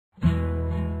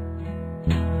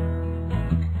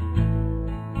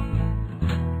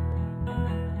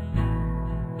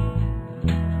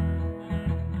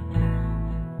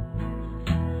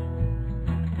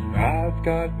I've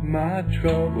got my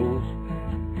troubles,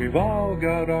 we've all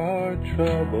got our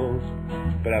troubles,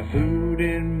 but I've food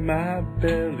in my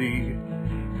belly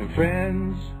and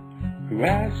friends who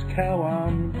ask how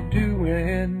I'm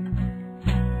doing.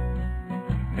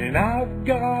 And I've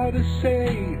gotta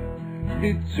say,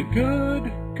 it's a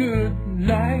good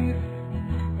life,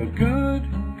 a good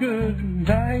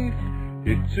life,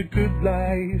 it's a good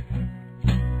life.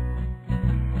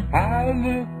 I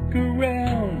look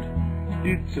around,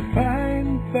 it's a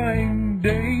fine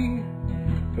day,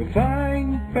 a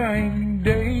fine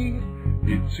day,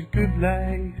 it's a good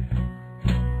life.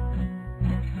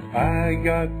 I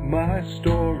got my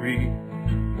story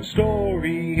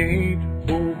ain't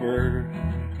over.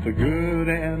 The good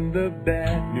and the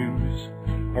bad news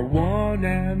are one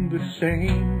and the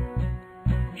same.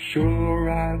 Sure,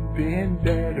 I've been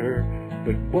better,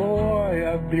 but boy,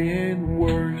 I've been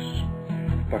worse.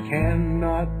 If I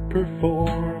cannot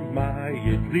perform, I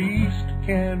at least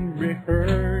can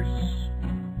rehearse.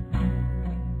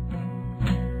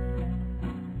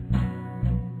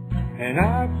 And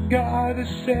I've gotta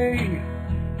say,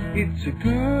 it's a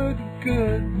good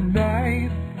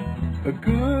life, a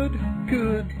good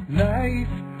life,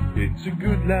 it's a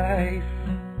good life.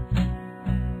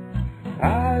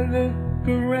 I look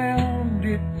around,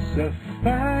 it's a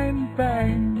fine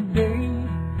day,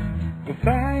 a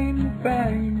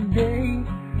fine day,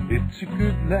 it's a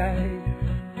good life.